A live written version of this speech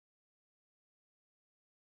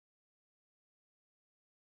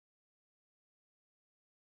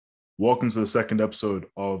Welcome to the second episode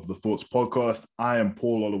of the Thoughts Podcast. I am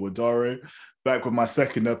Paul Oluwadare, back with my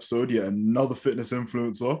second episode, yet another fitness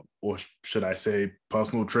influencer, or should I say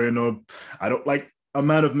personal trainer. I don't like a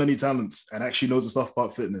man of many talents and actually knows the stuff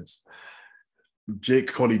about fitness.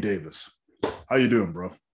 Jake Collie Davis. How you doing,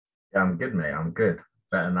 bro? Yeah, I'm good, mate. I'm good.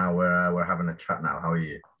 Better now. We're having a chat now. How are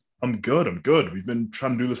you? I'm good. We've been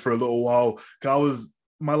trying to do this for a little while.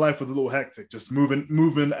 My life was a little hectic, just moving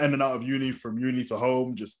in and out of uni, from uni to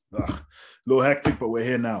home, just a little hectic, but we're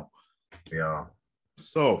here now. We are.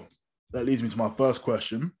 So that leads me to my first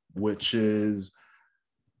question, which is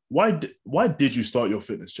why did you start your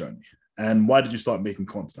fitness journey, and why did you start making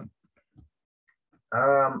content?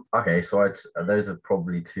 Okay, so those are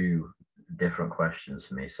probably two different questions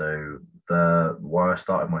for me. So why I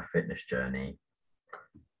started my fitness journey,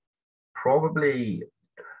 probably,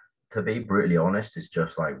 to be brutally honest, it's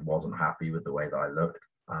just like wasn't happy with the way that I looked.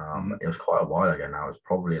 It was quite a while ago now. It was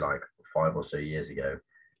probably like 5 or so years ago.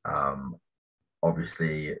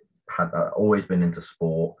 Obviously, had always been into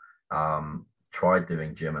sport. Tried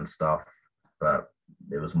doing gym and stuff, but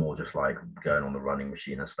it was more just like going on the running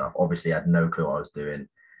machine and stuff. Obviously, I had no clue what I was doing.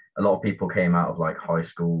 A lot of people came out of like high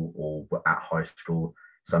school or were at high school.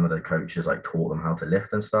 Some of the coaches like taught them how to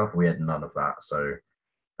lift and stuff. We had none of that. So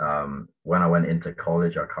when I went into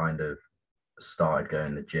college, I kind of started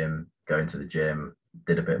going to the gym,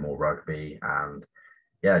 did a bit more rugby, and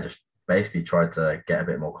yeah, just basically tried to get a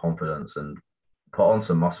bit more confidence and put on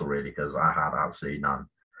some muscle really, because I had absolutely none.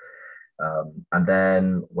 And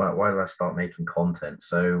then why did I start making content?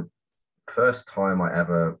 So first time I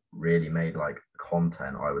ever really made like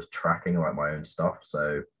content, I was tracking like my own stuff.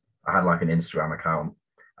 So I had like an Instagram account.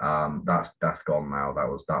 That's gone now. That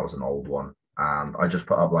was an old one. And I just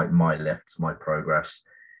put up like my lifts, my progress,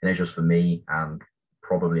 and it's just for me and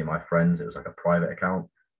probably my friends. It was like a private account.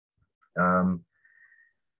 And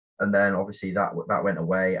then obviously that went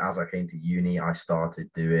away. As I came to uni, I started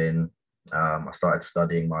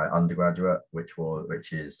studying my undergraduate, which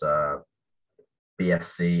is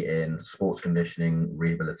BSc in sports conditioning,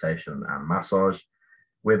 rehabilitation, and massage.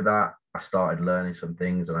 With that, I started learning some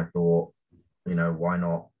things, and I thought, why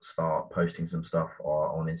not start posting some stuff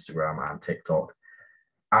on Instagram and TikTok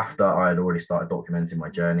after I had already started documenting my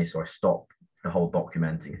journey. So I stopped the whole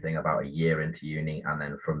documenting thing about a year into uni. And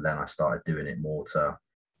then from then I started doing it more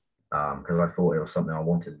because I thought it was something I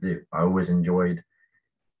wanted to do. I always enjoyed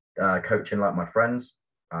coaching like my friends.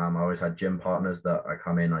 I always had gym partners that I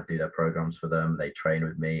come in, I do their programs for them. They train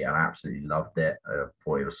with me, and I absolutely loved it. I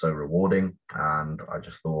thought it was so rewarding. And I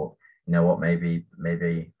just thought, you know what, maybe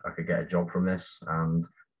I could get a job from this, and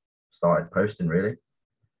started posting really.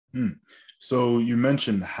 So you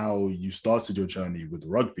mentioned how you started your journey with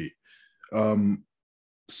rugby.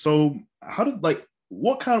 So how did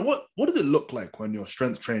what did it look like when you're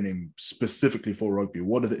strength training specifically for rugby?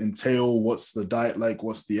 What did it entail? What's the diet like?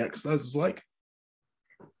 What's the exercises like?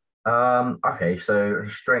 Okay, so the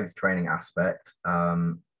strength training aspect,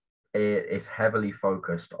 it's heavily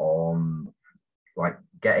focused on like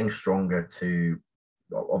getting stronger to,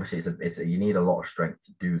 obviously you need a lot of strength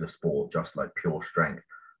to do the sport, just like pure strength.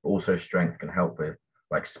 But also strength can help with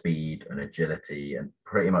like speed and agility, and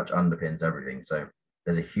pretty much underpins everything. So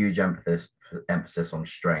there's a huge emphasis on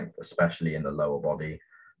strength, especially in the lower body,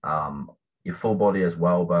 your full body as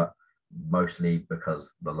well, but mostly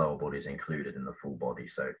because the lower body is included in the full body.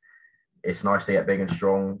 So it's nice to get big and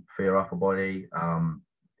strong for your upper body.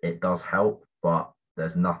 It does help, but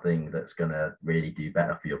there's nothing that's going to really do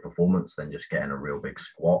better for your performance than just getting a real big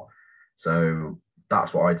squat. So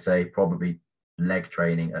that's what I'd say. Probably leg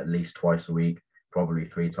training at least twice a week, probably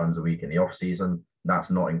 3 times a week in the off season. That's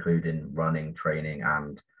not including running, training,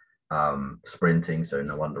 and sprinting. So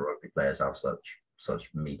no wonder rugby players have such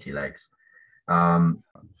meaty legs. All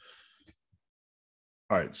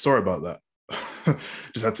right, sorry about that.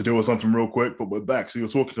 Just had to deal with something real quick, but we're back. So you're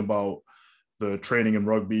talking about the training in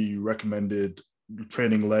rugby. You recommended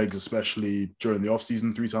training legs, especially during the off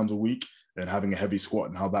season, 3 times a week, and having a heavy squat,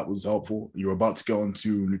 and how that was helpful. You were about to go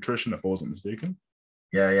into nutrition, if I wasn't mistaken.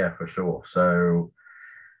 Yeah, for sure. So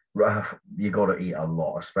you got to eat a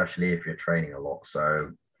lot, especially if you're training a lot.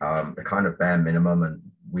 So the kind of bare minimum, and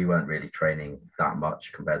we weren't really training that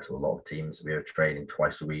much compared to a lot of teams. We were training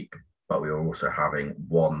twice a week, but we were also having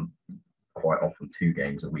quite often 2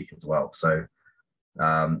 games a week as well. So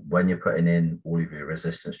when you're putting in all of your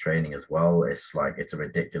resistance training as well, it's a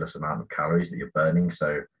ridiculous amount of calories that you're burning.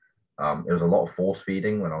 So it was a lot of force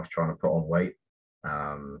feeding when I was trying to put on weight.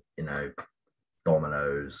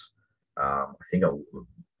 Dominoes. I think I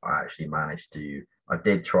actually managed to. I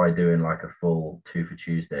did try doing like a full 2 for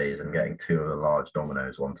Tuesdays and getting 2 of the large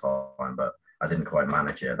Dominoes one time, but I didn't quite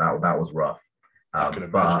manage it. That was rough. I can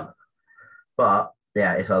imagine. But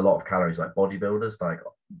yeah, it's a lot of calories. Like bodybuilders, like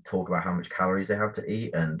talk about how much calories they have to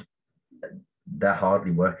eat, and they're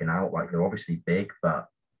hardly working out. Like they're obviously big, but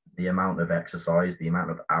the amount of exercise, the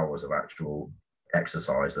amount of hours of actual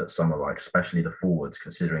exercise that some are like, especially the forwards,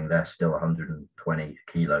 considering they're still 120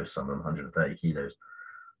 kilos, some of them 130 kilos,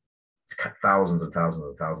 it's thousands and thousands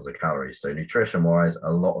and thousands of calories. So nutrition wise,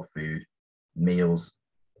 a lot of food, meals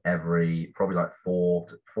every probably like four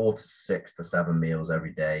to 6 to 7 meals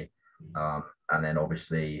every day, and then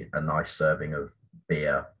obviously a nice serving of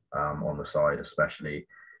beer on the side, especially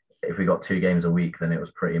if we got 2 games a week, then it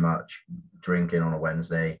was pretty much drinking on a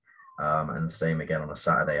Wednesday, and same again on a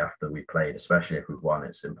Saturday after we played. Especially if we've won,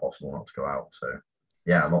 it's impossible not to go out. So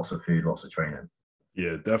yeah, lots of food, lots of training.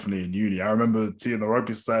 Yeah, definitely in uni. I remember seeing the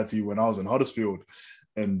rugby society when I was in Huddersfield,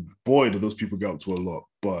 and boy, did those people get up to a lot.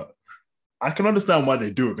 But I can understand why they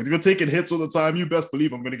do it, because if you're taking hits all the time, you best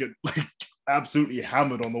believe I'm going to get like absolutely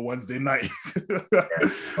hammered on the Wednesday night.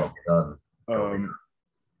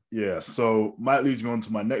 Yeah, so might leads me on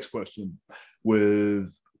to my next question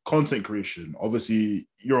with content creation. Obviously,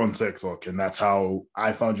 you're on TikTok, and that's how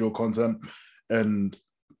I found your content. And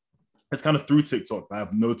it's kind of through TikTok that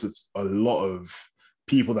I've noticed a lot of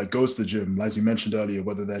people that goes to the gym, as you mentioned earlier,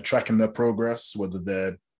 whether they're tracking their progress, whether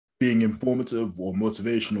they're being informative or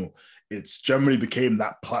motivational, it's generally became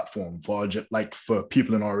that platform for for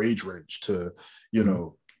people in our age range to,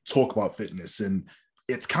 talk about fitness. And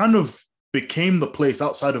it's kind of became the place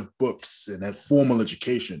outside of books and formal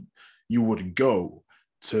education you would go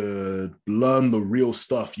to learn the real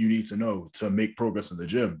stuff you need to know to make progress in the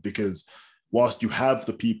gym. Because whilst you have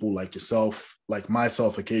the people like yourself, like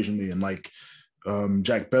myself occasionally, and like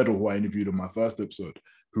Jack Bedell, who I interviewed in my first episode,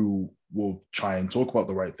 who will try and talk about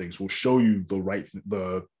the right things, will show you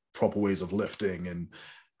the proper ways of lifting and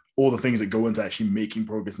all the things that go into actually making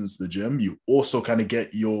progress into the gym. You also kind of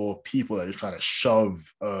get your people that are trying to shove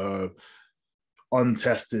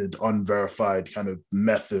untested, unverified kind of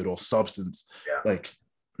method or substance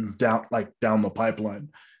down the pipeline.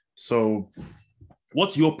 So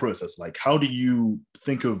what's your process like? How do you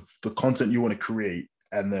think of the content you want to create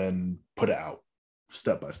and then put it out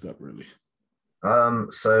step by step, really?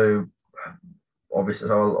 So obviously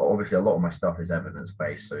a lot of my stuff is evidence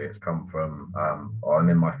based. So it's come from I'm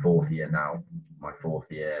in my fourth year now,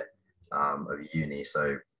 of uni.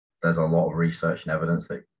 So there's a lot of research and evidence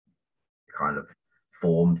that kind of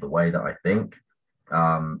formed the way that I think.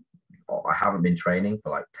 I haven't been training for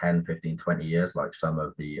like 10, 15, 20 years like some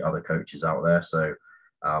of the other coaches out there. So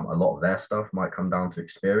a lot of their stuff might come down to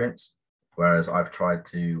experience, whereas I've tried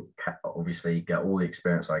to obviously get all the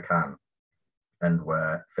experience I can and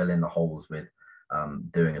fill in the holes with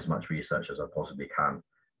doing as much research as I possibly can.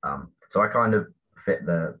 So I kind of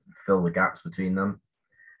fill the gaps between them.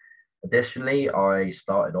 Additionally, I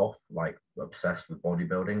started off like obsessed with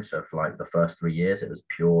bodybuilding. So for like the first 3 years, it was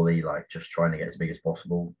purely like just trying to get as big as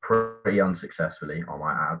possible, pretty unsuccessfully, I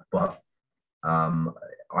might add. But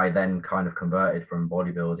I then kind of converted from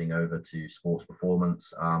bodybuilding over to sports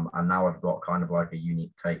performance. And now I've got kind of like a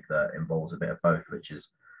unique take that involves a bit of both, which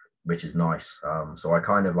is nice. So I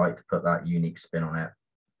kind of like to put that unique spin on it.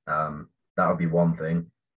 That would be one thing.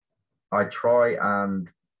 I try and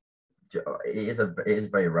it is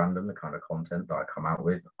very random, the kind of content that I come out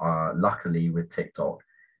with. Luckily with TikTok,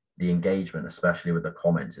 the engagement, especially with the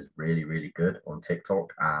comments, is really, really good on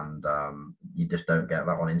TikTok, and you just don't get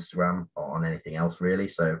that on Instagram or on anything else really.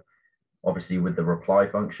 So obviously with the reply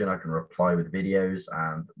function, I can reply with videos,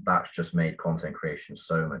 and that's just made content creation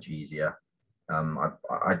so much easier.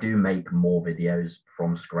 I do make more videos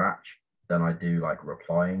from scratch than I do like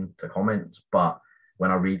replying to comments, but when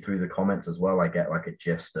I read through the comments as well, I get like a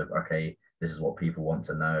gist of, okay, this is what people want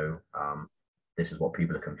to know. This is what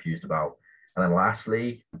people are confused about. And then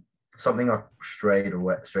lastly, something I strayed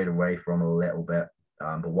away from a little bit,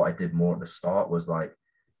 but what I did more at the start was like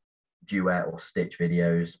duet or stitch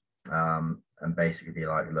videos, and basically be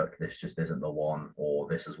like, look, this just isn't the one, or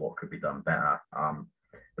this is what could be done better.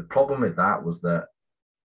 The problem with that was that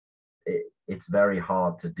it's very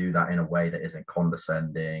hard to do that in a way that isn't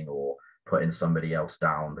condescending or putting somebody else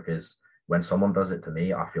down, because when someone does it to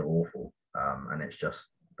me, I feel awful, and it's just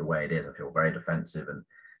the way it is. I feel very defensive, and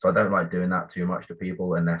so I don't like doing that too much to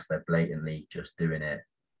people unless they're blatantly just doing it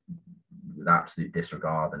with absolute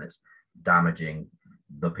disregard and it's damaging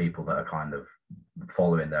the people that are kind of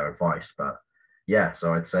following their advice. But yeah,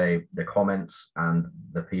 so I'd say the comments and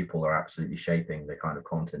the people are absolutely shaping the kind of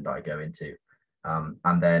content that I go into.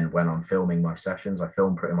 And then when I'm filming my sessions, I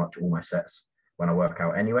film pretty much all my sets when I work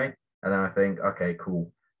out anyway. And then I think, okay,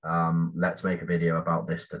 cool. let's make a video about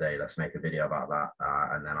this today. Let's make a video about that.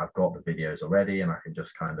 And then I've got the videos already and I can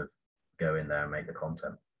just kind of go in there and make the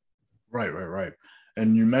content. Right.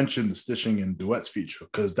 And you mentioned the stitching and duets feature,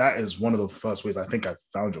 because that is one of the first ways I think I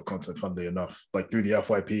found your content, funnily enough, like through the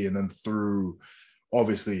FYP and then through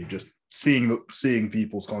obviously just seeing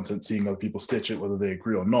people's content, seeing other people stitch it, whether they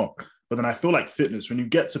agree or not. But then I feel like fitness, when you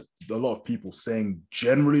get to a lot of people saying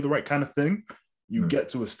generally the right kind of thing, you get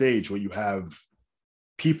to a stage where you have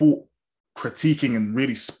people critiquing and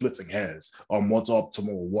really splitting hairs on what's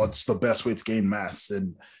optimal, what's the best way to gain mass.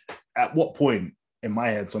 And at what point, in my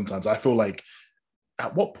head, sometimes I feel like,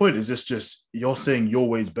 at what point is this just you're saying your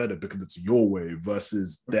way is better because it's your way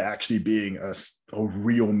versus there actually being a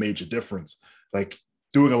real major difference? Like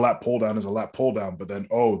doing a lat pull down is a lat pull down, but then,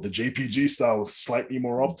 oh, the JPG style is slightly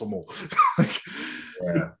more optimal.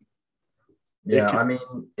 I mean,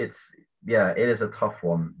 it is a tough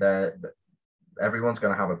one. Everyone's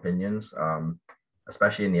going to have opinions,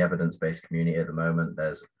 especially in the evidence-based community at the moment.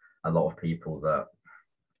 There's a lot of people that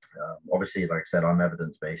obviously, like I said, I'm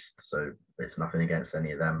evidence-based, so it's nothing against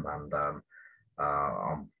any of them. And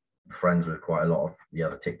I'm friends with quite a lot of the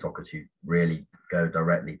other TikTokers who really go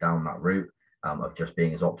directly down that route of just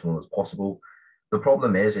being as optimal as possible. The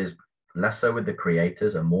problem is less so with the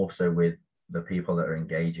creators and more so with the people that are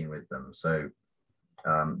engaging with them. So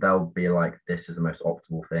they'll be like, this is the most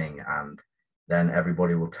optimal thing. And then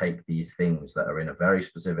everybody will take these things that are in a very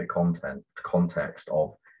specific context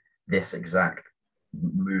of this exact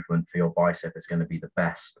movement for your bicep is going to be the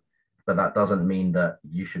best. But that doesn't mean that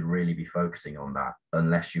you should really be focusing on that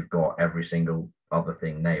unless you've got every single other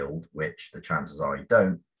thing nailed, which the chances are you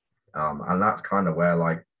don't. And that's kind of where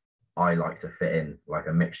like I like to fit in, like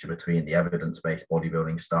a mixture between the evidence-based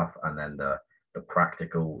bodybuilding stuff and then the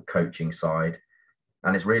practical coaching side.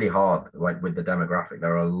 And it's really hard, like with the demographic,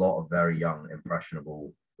 there are a lot of very young,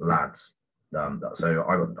 impressionable lads. So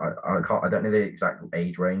I don't know the exact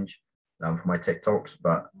age range for my TikToks,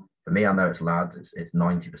 but for me, I know it's lads. It's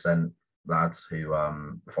 90% lads who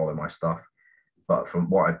follow my stuff. But from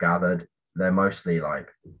what I've gathered, they're mostly like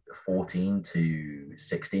 14 to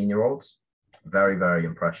 16-year-olds, very, very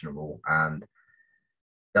impressionable. And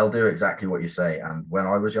they'll do exactly what you say. And when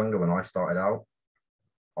I was younger, when I started out,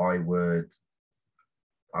 I would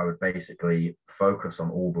basically focus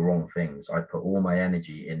on all the wrong things. I'd put all my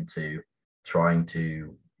energy into trying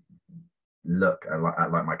to look at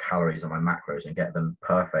like my calories and my macros and get them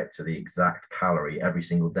perfect to the exact calorie every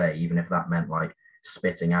single day, even if that meant like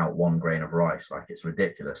spitting out 1 grain of rice. Like, it's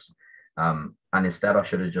ridiculous. And instead I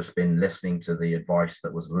should have just been listening to the advice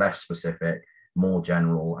that was less specific, more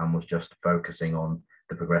general, and was just focusing on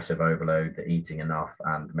the progressive overload, the eating enough,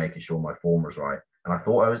 and making sure my form was right. And I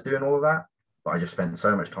thought I was doing all of that, but I just spent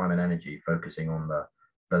so much time and energy focusing on the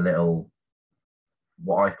little,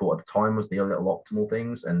 what I thought at the time was the little optimal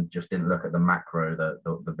things, and just didn't look at the macro,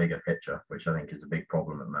 the bigger picture, which I think is a big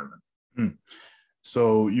problem at the moment.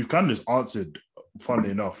 So you've kind of just answered,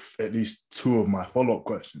 funnily enough, at least 2 of my follow-up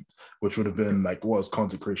questions, which would have been like, what has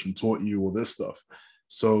content creation taught you, all this stuff.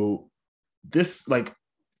 So this, like,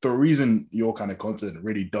 the reason your kind of content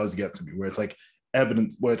really does get to me, where it's like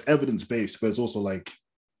evidence-based, but it's also like,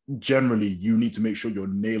 generally you need to make sure you're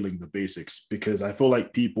nailing the basics, because I feel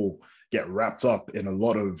like people get wrapped up in a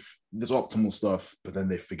lot of this optimal stuff, but then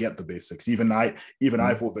they forget the basics. Even I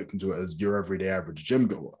fall victim to it as your everyday average gym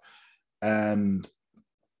goer. And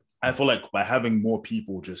I feel like by having more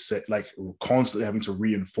people just say, like, constantly having to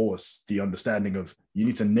reinforce the understanding of you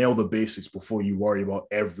need to nail the basics before you worry about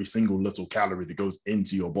every single little calorie that goes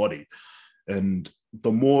into your body. And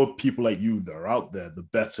the more people like you that are out there, the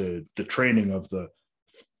better the training of the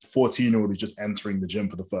 14-year-old who's just entering the gym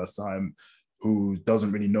for the first time, who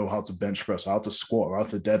doesn't really know how to bench press, or how to squat, or how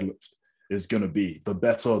to deadlift is going to be. The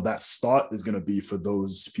better that start is going to be for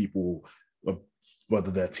those people, whether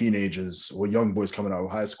they're teenagers or young boys coming out of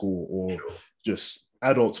high school, or just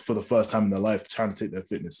adults for the first time in their life trying to take their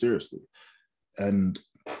fitness seriously. And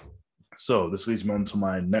so this leads me on to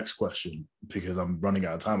my next question, because I'm running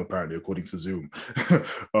out of time, apparently, according to Zoom.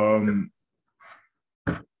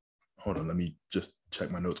 Hold on, let me just check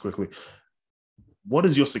my notes quickly. What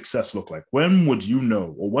does your success look like? When would you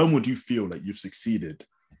know, or when would you feel like you've succeeded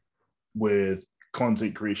with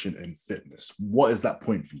content creation and fitness? What is that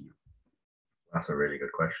point for you? That's a really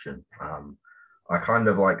good question. I kind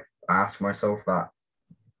of like ask myself that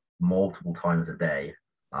multiple times a day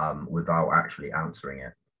without actually answering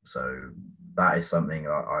it. So that is something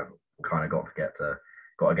I've kind of got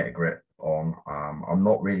to get a grip on. I'm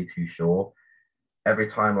not really too sure. Every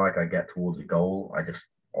time like I get towards a goal, I just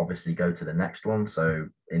obviously go to the next one. So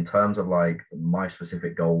in terms of like my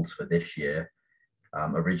specific goals for this year,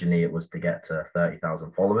 Originally, it was to get to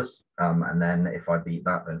 30,000 followers. And then if I beat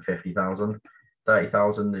that, then 50,000.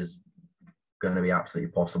 30,000 is going to be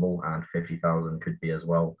absolutely possible, and 50,000 could be as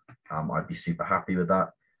well. I'd be super happy with that.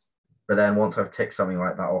 But then once I've ticked something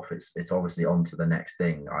like that off, it's obviously on to the next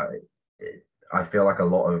thing. I feel like a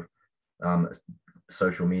lot of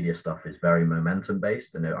social media stuff is very momentum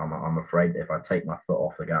based, and I'm afraid that if I take my foot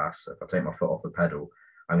off the gas, if I take my foot off the pedal,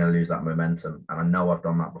 I'm going to lose that momentum. And I know I've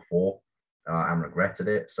done that before and regretted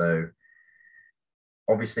it. So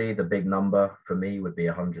obviously the big number for me would be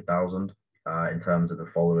 100,000 in terms of the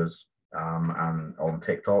followers and on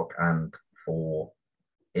TikTok, and for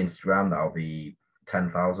Instagram that'll be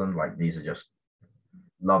 10,000. Like, these are just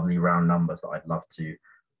lovely round numbers that I'd love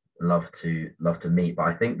to meet. But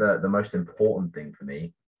I think that the most important thing for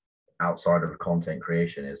me outside of content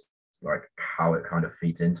creation is like how it kind of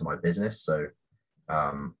feeds into my business. So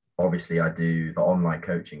obviously I do the online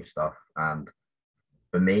coaching stuff, and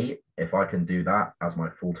for me, if I can do that as my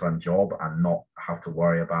full-time job and not have to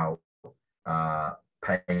worry about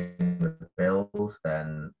paying the bills,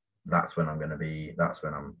 then that's when I'm going to be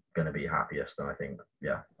happiest. And I think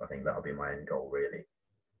that'll be my end goal, really.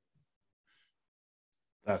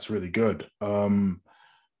 That's really good.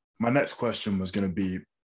 My next question was going to be,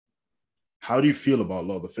 how do you feel about a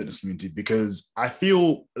lot of the fitness community? Because I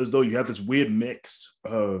feel as though you have this weird mix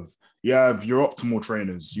of, you have your optimal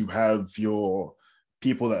trainers, you have your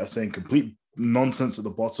people that are saying complete nonsense at the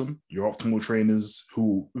bottom, your optimal trainers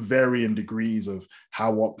who vary in degrees of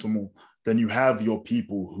how optimal. Then you have your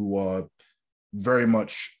people who are very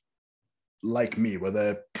much like me, where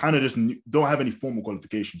they're kind of just don't have any formal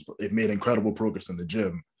qualifications, but they've made incredible progress in the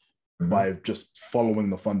gym by just following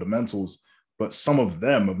the fundamentals. But some of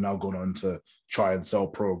them have now gone on to try and sell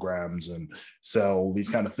programs and sell these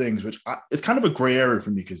kind of things, which is kind of a gray area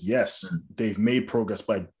for me, because yes, they've made progress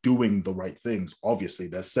by doing the right things. Obviously,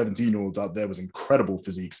 there's 17-year-olds out there with incredible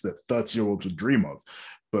physiques that 30-year-olds would dream of,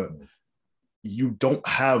 but you don't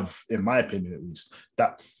have, in my opinion at least,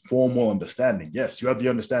 that formal understanding. Yes, you have the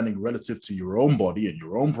understanding relative to your own body and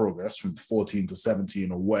your own progress from 14 to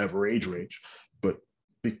 17 or whatever age range, but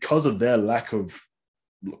because of their lack of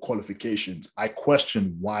qualifications, I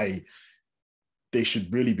question why they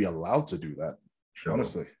should really be allowed to do that. Sure.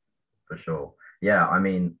 Honestly. For sure. Yeah, I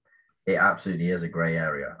mean, it absolutely is a gray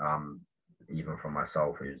area. Even for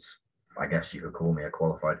myself, who's, I guess you could call me a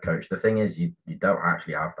qualified coach. The thing is, you don't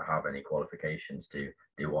actually have to have any qualifications to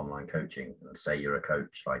do online coaching and say you're a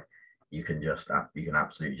coach. Like, you can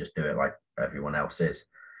absolutely just do it like everyone else is.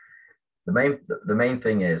 The main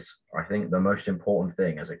thing is, I think the most important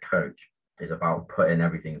thing as a coach is about putting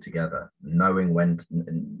everything together, knowing when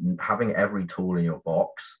having every tool in your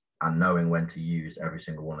box and knowing when to use every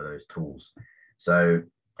single one of those tools. So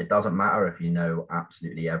it doesn't matter if you know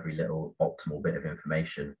absolutely every little optimal bit of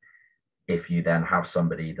information. If you then have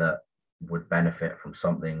somebody that would benefit from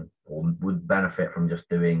something, or would benefit from just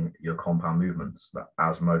doing your compound movements,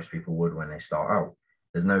 as most people would when they start out,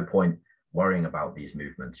 there's no point worrying about these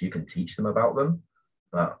movements. You can teach them about them,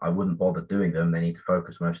 but I wouldn't bother doing them. They need to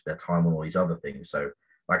focus most of their time on all these other things. So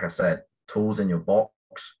like I said, tools in your box,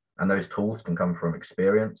 and those tools can come from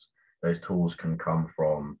experience. Those tools can come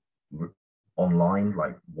from online,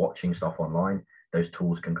 like watching stuff online. Those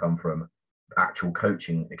tools can come from actual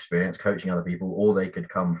coaching experience, coaching other people, or they could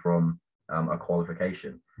come from a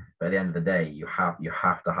qualification. But at the end of the day, you have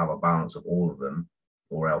to have a balance of all of them,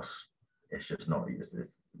 or else it's just not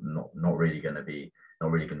really going to be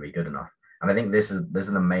good enough. And I think this is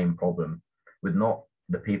the main problem with not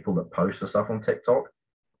the people that post the stuff on TikTok,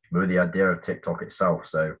 but with the idea of TikTok itself.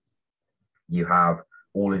 So you have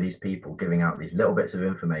all of these people giving out these little bits of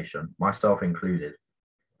information, myself included,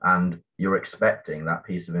 and you're expecting that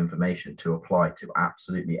piece of information to apply to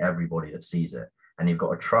absolutely everybody that sees it. And you've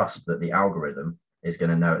got to trust that the algorithm is going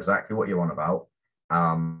to know exactly what you're on about,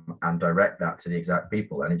 and direct that to the exact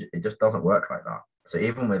people. And it just doesn't work like that. So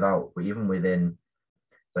even within,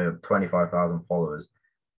 so 25,000 followers,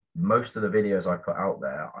 most of the videos I put out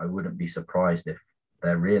there, I wouldn't be surprised if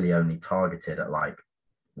they're really only targeted at like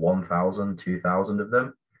 1,000, 2,000 of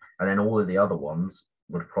them. And then all of the other ones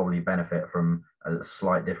would probably benefit from a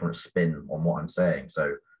slight different spin on what I'm saying.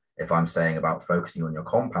 So if I'm saying about focusing on your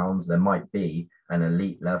compounds, there might be an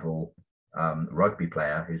elite level rugby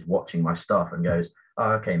player who's watching my stuff and goes,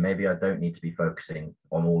 oh, okay, maybe I don't need to be focusing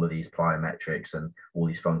on all of these plyometrics and all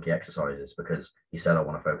these funky exercises because he said I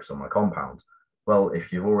want to focus on my compounds. Well,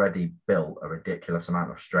 if you've already built a ridiculous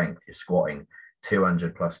amount of strength, you're squatting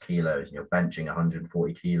 200 plus kilos and you're benching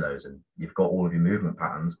 140 kilos and you've got all of your movement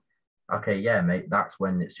patterns, okay, yeah, mate, that's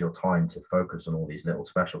when it's your time to focus on all these little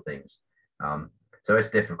special things. So it's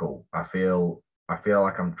difficult. I feel I feel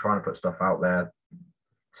like I'm trying to put stuff out there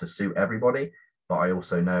to suit everybody, but I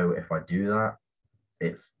also know if I do that,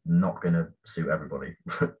 it's not going to suit everybody.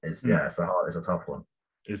 It's a tough one.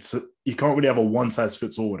 It's you can't really have a one size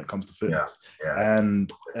fits all when it comes to Yeah, fitness. yeah.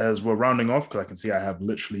 And as we're rounding off, because I can see I have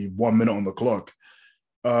literally 1 minute on the clock,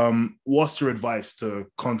 what's your advice to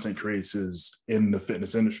content creators in the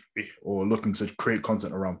fitness industry or looking to create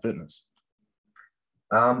content around fitness?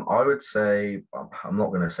 I would say, I'm not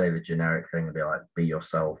going to say the generic thing and be like, be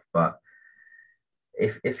yourself, but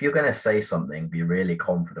if you're going to say something, be really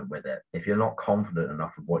confident with it. If you're not confident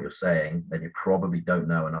enough with what you're saying, then you probably don't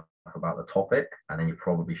know enough about the topic, and then you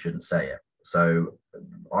probably shouldn't say it. So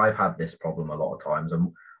I've had this problem a lot of times,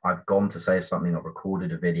 and I've gone to say something, I've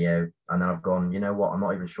recorded a video, and then I've gone, you know what, I'm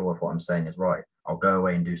not even sure if what I'm saying is right. I'll go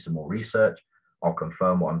away and do some more research. I'll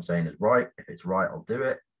confirm what I'm saying is right. If it's right, I'll do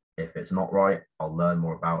it. If it's not right, I'll learn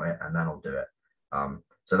more about it, and then I'll do it.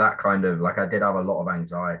 So that kind of, like, I did have a lot of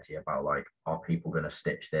anxiety about, like, are people going to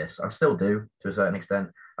stitch this? I still do to a certain extent.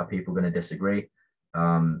 Are people going to disagree?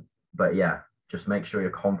 But yeah, just make sure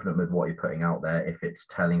you're confident with what you're putting out there. If it's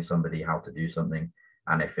telling somebody how to do something,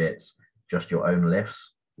 and if it's just your own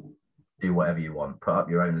lifts, do whatever you want. Put up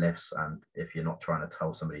your own lifts, and if you're not trying to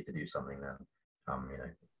tell somebody to do something, then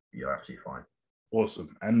you're absolutely fine.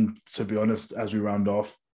 Awesome. And to be honest, as we round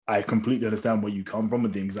off, I completely understand where you come from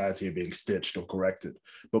with the anxiety of being stitched or corrected.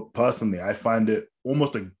 But personally, I find it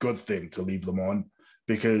almost a good thing to leave them on,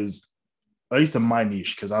 because at least in my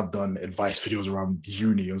niche, because I've done advice videos around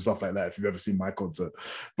uni and stuff like that, if you've ever seen my content.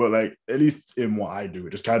 But like, at least in what I do,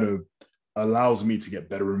 it just kind of allows me to get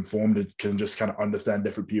better informed and can just kind of understand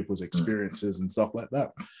different people's experiences and stuff like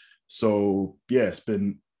that. So yeah, it's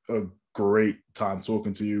been a great time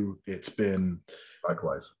talking to you. It's been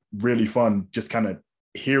likewise really fun just kind of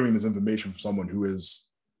hearing this information from someone who is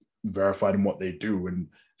verified in what they do and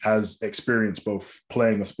has experience both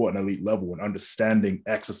playing a sport at an elite level and understanding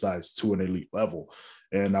exercise to an elite level.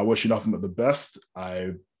 And I wish you nothing but the best.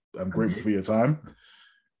 I'm grateful for your time.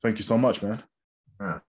 Thank you so much, man. Yeah.